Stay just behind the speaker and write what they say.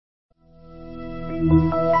The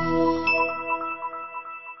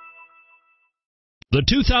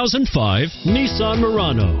 2005 Nissan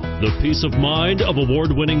Murano. The peace of mind of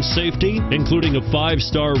award-winning safety, including a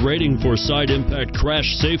 5-star rating for side impact crash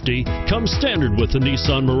safety, comes standard with the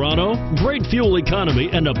Nissan Murano. Great fuel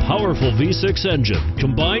economy and a powerful V6 engine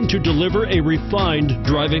combine to deliver a refined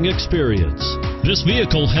driving experience. This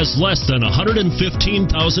vehicle has less than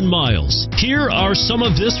 115,000 miles. Here are some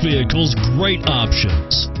of this vehicle's great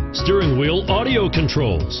options: steering wheel audio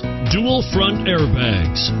controls, dual front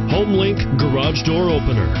airbags, HomeLink garage door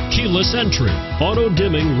opener, keyless entry,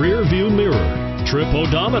 auto-dimming rear view mirror, trip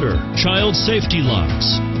odometer, child safety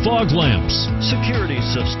locks, fog lamps, security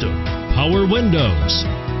system, power windows.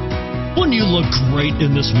 Wouldn't you look great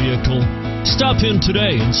in this vehicle? Stop in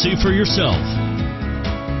today and see for yourself.